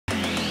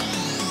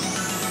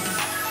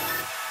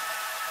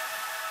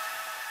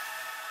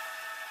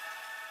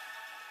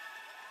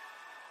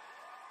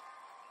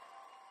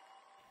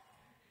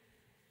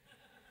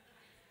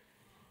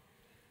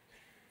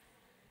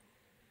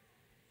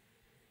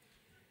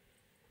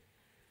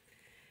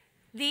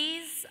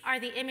These are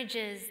the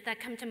images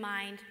that come to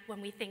mind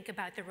when we think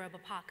about the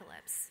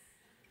Robopocalypse.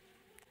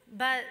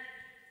 But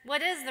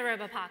what is the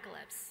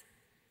Robopocalypse?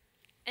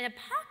 An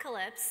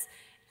apocalypse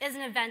is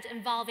an event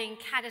involving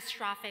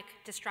catastrophic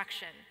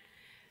destruction.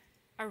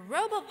 A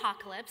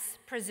Robopocalypse,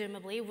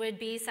 presumably, would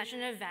be such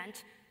an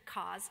event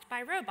caused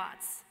by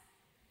robots.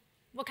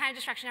 What kind of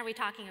destruction are we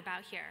talking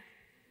about here?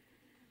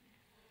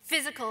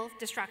 Physical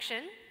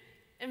destruction,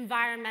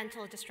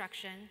 environmental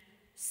destruction,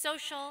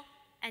 social,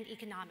 and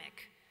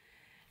economic.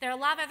 There are a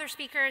lot of other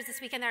speakers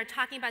this weekend that are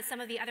talking about some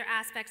of the other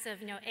aspects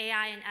of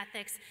AI and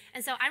ethics,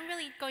 and so I'm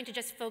really going to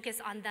just focus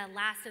on the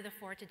last of the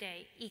four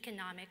today,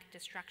 economic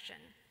destruction.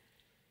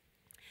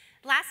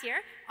 Last year,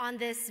 on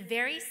this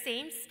very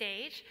same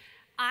stage,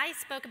 I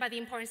spoke about the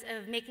importance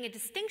of making a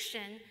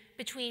distinction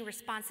between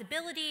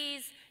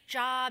responsibilities,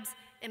 jobs,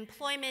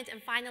 employment,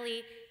 and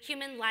finally,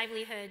 human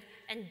livelihood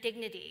and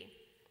dignity.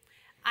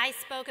 I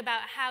spoke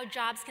about how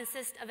jobs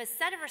consist of a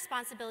set of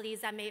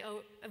responsibilities that may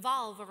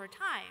evolve over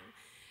time.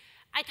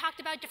 I talked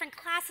about different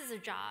classes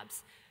of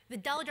jobs, the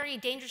dull, dirty,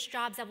 dangerous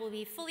jobs that will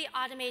be fully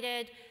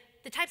automated,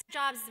 the types of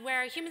jobs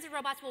where humans and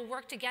robots will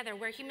work together,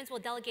 where humans will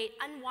delegate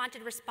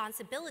unwanted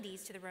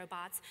responsibilities to the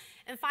robots,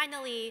 and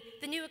finally,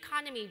 the new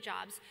economy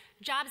jobs,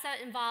 jobs that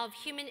involve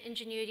human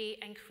ingenuity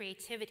and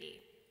creativity.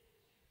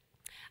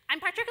 I'm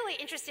particularly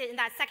interested in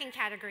that second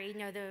category,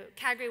 the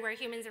category where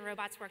humans and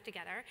robots work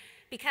together,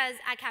 because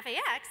at Cafe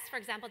X, for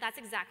example, that's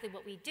exactly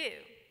what we do.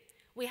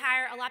 We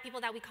hire a lot of people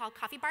that we call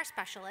coffee bar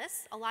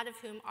specialists, a lot of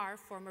whom are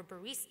former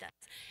baristas.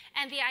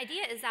 And the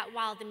idea is that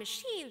while the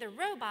machine, the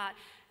robot,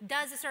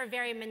 does a sort of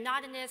very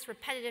monotonous,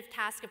 repetitive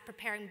task of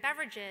preparing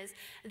beverages,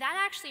 that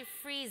actually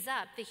frees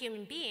up the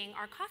human being,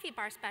 our coffee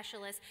bar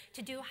specialist,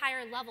 to do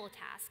higher level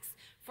tasks.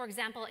 For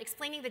example,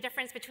 explaining the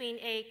difference between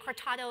a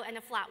cortado and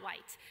a flat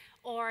white,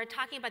 or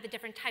talking about the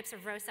different types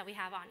of roasts that we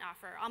have on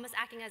offer, almost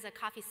acting as a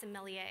coffee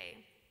sommelier.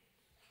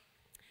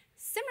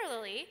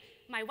 Similarly,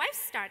 my wife's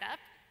startup,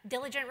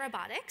 Diligent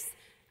Robotics,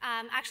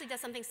 actually does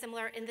something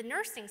similar in the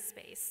nursing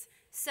space.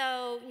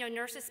 So,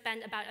 nurses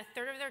spend about a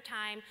third of their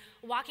time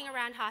walking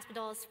around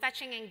hospitals,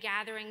 fetching and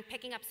gathering,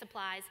 picking up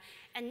supplies.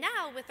 And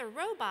now with the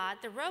robot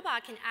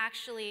can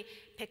actually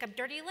pick up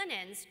dirty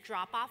linens,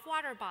 drop off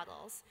water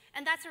bottles.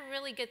 And that's a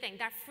really good thing.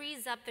 That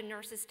frees up the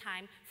nurse's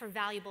time for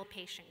valuable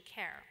patient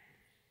care.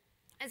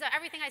 And so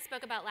everything I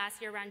spoke about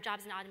last year around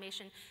jobs and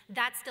automation,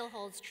 that still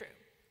holds true.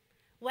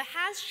 What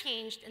has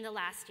changed in the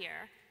last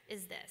year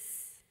is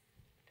this.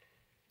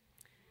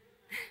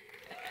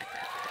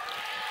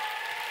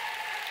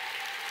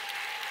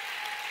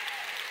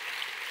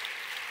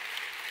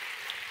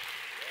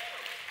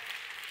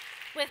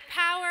 With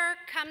power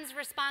comes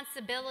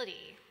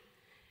responsibility.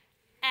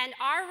 And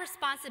our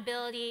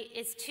responsibility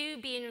is to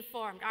be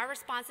informed. Our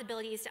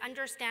responsibility is to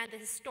understand the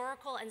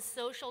historical and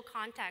social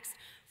context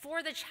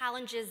for the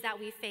challenges that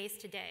we face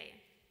today.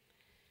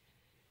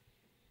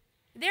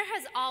 There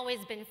has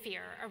always been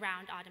fear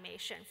around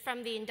automation.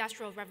 From the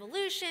Industrial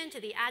Revolution to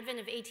the advent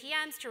of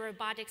ATMs to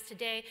robotics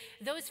today,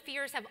 those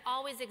fears have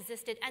always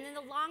existed. And in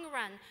the long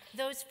run,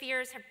 those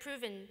fears have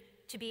proven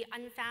to be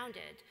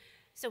unfounded.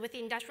 So with the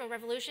Industrial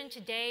Revolution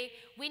today,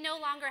 we no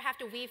longer have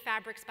to weave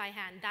fabrics by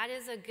hand. That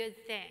is a good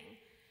thing.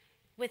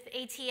 With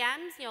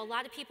ATMs, a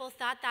lot of people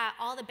thought that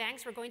all the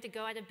banks were going to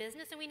go out of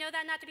business, and we know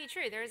that not to be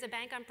true. There is a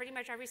bank on pretty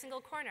much every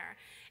single corner.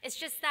 It's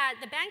just that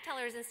the bank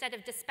tellers, instead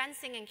of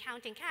dispensing and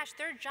counting cash,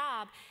 their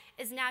job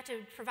is now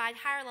to provide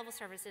higher level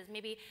services,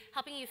 maybe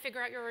helping you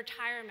figure out your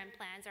retirement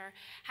plans or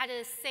how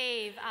to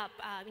save up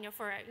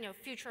for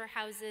future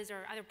houses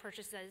or other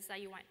purchases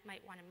that you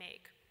might want to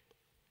make.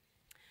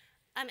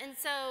 And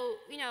so,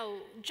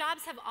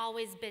 jobs have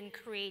always been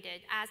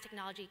created as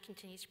technology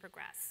continues to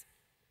progress.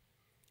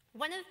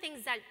 One of the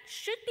things that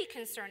should be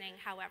concerning,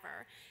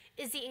 however,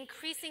 is the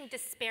increasing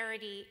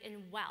disparity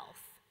in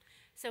wealth.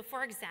 So,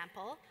 for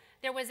example,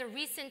 there was a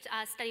recent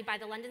study by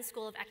the London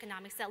School of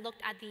Economics that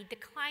looked at the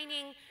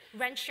declining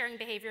rent-sharing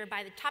behavior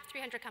by the top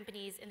 300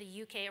 companies in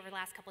the UK over the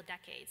last couple of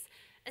decades.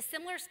 A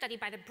similar study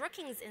by the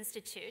Brookings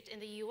Institute in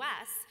the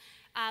US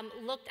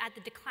looked at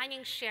the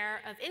declining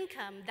share of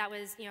income that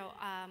was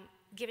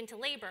given to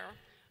labor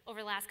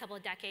over the last couple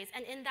of decades.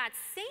 And in that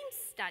same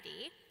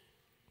study,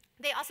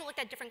 they also looked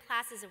at different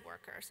classes of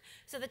workers.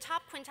 So the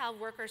top quintile of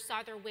workers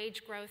saw their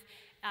wage growth,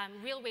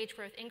 real wage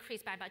growth,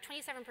 increase by about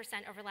 27%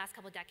 over the last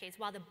couple of decades,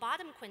 while the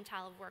bottom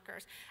quintile of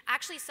workers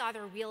actually saw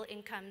their real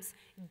incomes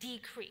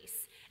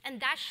decrease. And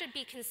that should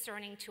be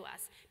concerning to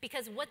us,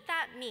 because what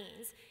that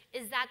means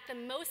is that the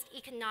most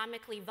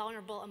economically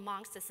vulnerable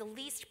amongst us, the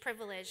least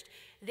privileged,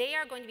 they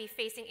are going to be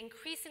facing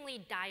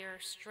increasingly dire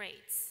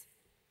straits.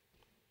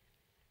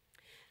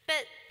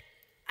 But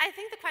I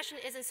think the question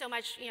isn't so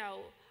much,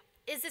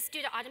 is this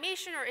due to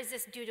automation or is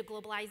this due to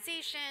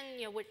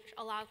globalization, which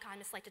a lot of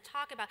economists like to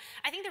talk about?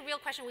 I think the real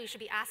question we should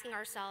be asking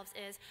ourselves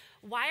is,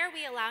 why are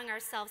we allowing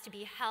ourselves to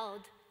be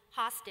held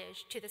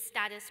hostage to the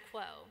status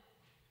quo?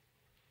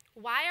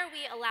 Why are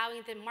we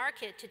allowing the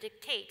market to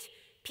dictate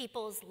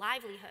people's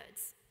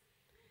livelihoods?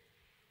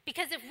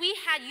 Because if we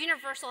had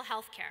universal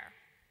health care,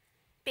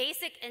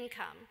 basic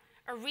income,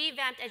 a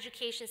revamped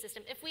education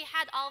system, if we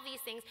had all these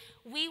things,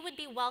 we would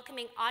be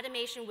welcoming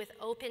automation with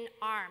open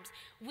arms.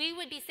 We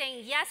would be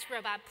saying, yes,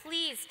 robot,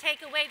 please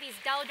take away these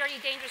dull, dirty,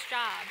 dangerous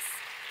jobs.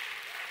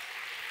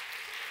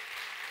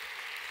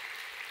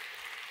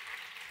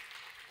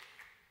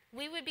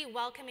 We would be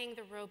welcoming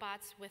the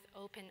robots with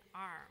open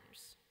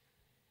arms.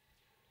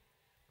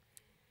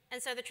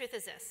 And so the truth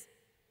is this.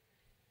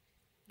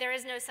 There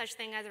is no such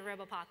thing as a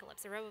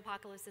robopocalypse. A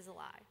robopocalypse is a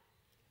lie.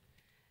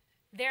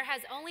 There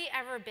has only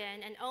ever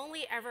been and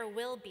only ever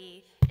will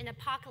be an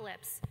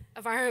apocalypse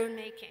of our own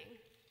making.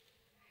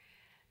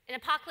 An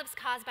apocalypse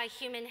caused by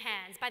human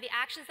hands, by the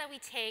actions that we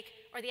take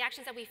or the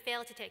actions that we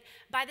fail to take,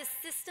 by the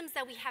systems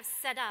that we have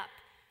set up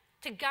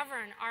to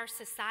govern our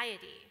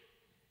society.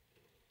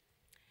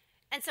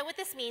 And so what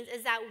this means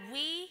is that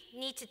we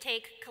need to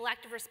take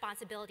collective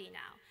responsibility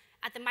now.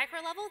 At the micro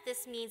level,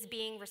 this means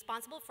being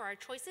responsible for our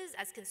choices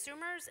as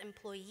consumers,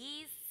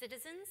 employees,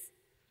 citizens.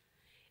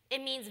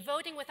 It means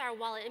voting with our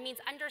wallet. It means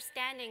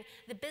understanding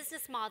the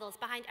business models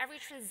behind every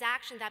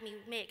transaction that we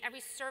make,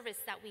 every service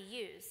that we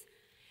use.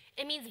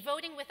 It means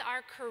voting with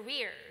our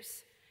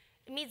careers.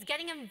 It means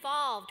getting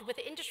involved with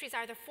the industries that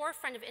are at the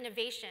forefront of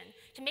innovation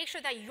to make sure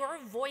that your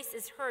voice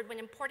is heard when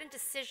important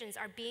decisions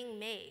are being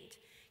made,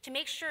 to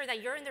make sure that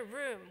you're in the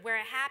room where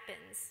it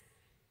happens.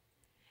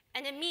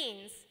 And it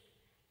means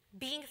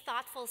being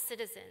thoughtful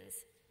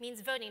citizens,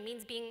 means voting,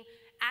 means being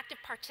active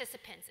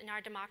participants in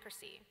our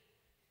democracy.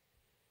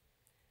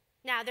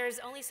 Now, there's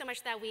only so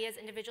much that we as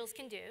individuals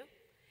can do,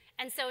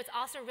 and so it's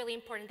also really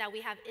important that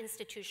we have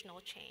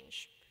institutional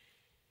change.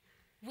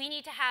 We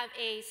need to have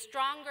a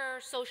stronger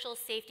social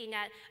safety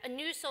net, a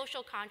new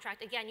social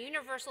contract, again,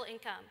 universal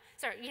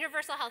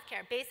health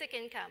care, basic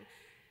income,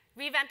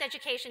 revamped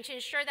education to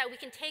ensure that we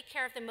can take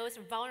care of the most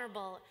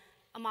vulnerable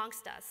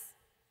amongst us.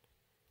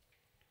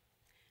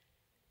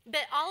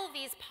 But all of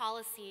these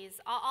policies,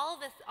 all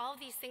of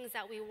these things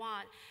that we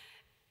want,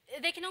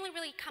 they can only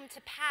really come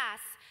to pass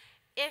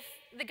if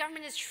the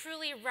government is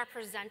truly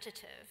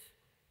representative.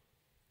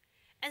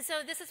 And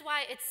so this is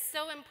why it's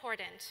so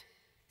important,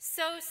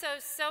 so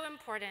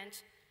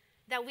important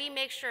that we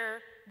make sure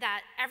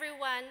that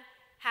everyone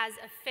has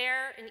a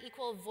fair and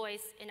equal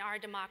voice in our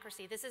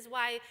democracy. This is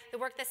why the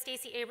work that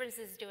Stacey Abrams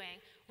is doing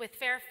with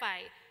Fair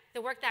Fight,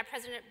 the work that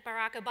President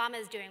Barack Obama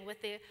is doing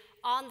with the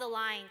On the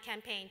Line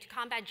campaign to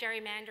combat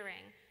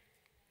gerrymandering.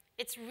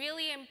 It's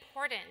really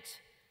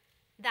important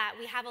that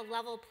we have a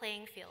level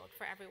playing field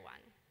for everyone.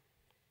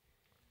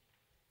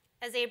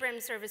 As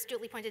Abrams sort of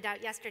astutely pointed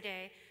out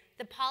yesterday,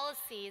 the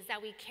policies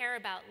that we care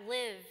about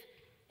live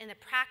in the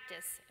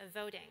practice of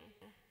voting.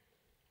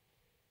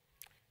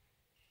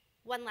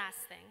 One last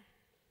thing.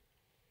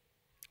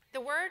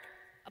 The word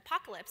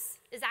apocalypse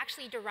is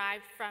actually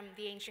derived from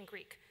the ancient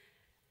Greek,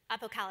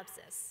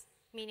 apocalypsis,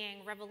 meaning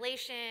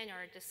revelation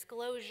or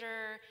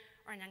disclosure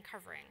or an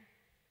uncovering.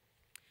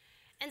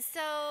 And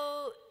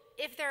so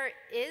if there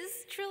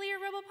is truly a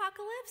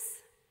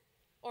robopocalypse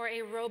or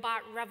a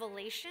robot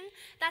revelation,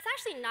 that's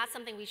actually not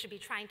something we should be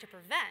trying to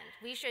prevent.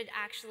 We should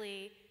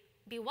actually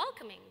be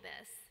welcoming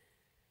this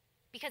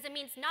because it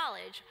means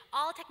knowledge.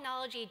 All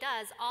technology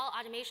does, all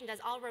automation does,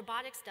 all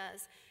robotics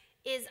does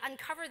is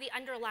uncover the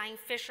underlying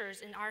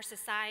fissures in our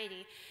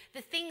society,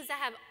 the things that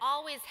have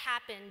always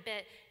happened,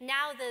 but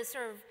now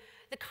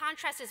the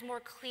contrast is more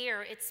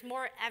clear, it's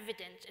more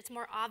evident, it's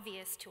more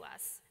obvious to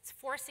us. It's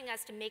forcing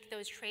us to make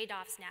those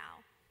trade-offs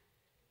now.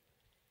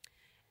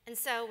 And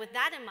so with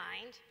that in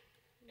mind,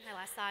 my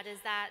last thought is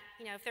that,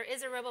 if there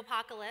is a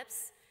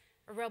robopocalypse,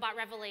 a robot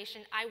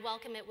revelation, I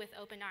welcome it with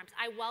open arms.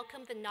 I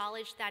welcome the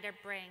knowledge that it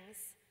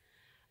brings.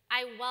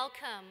 I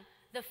welcome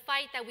the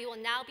fight that we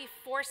will now be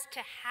forced to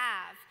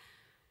have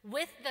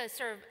with the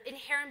sort of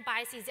inherent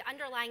biases, the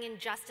underlying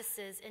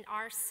injustices in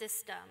our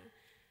system.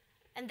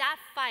 And that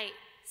fight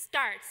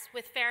starts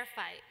with Fair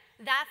Fight.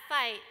 That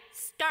fight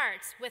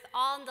starts with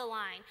On the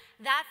Line.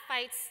 That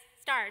fight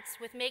starts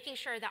with making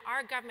sure that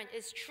our government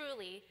is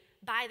truly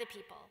by the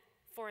people,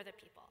 for the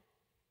people.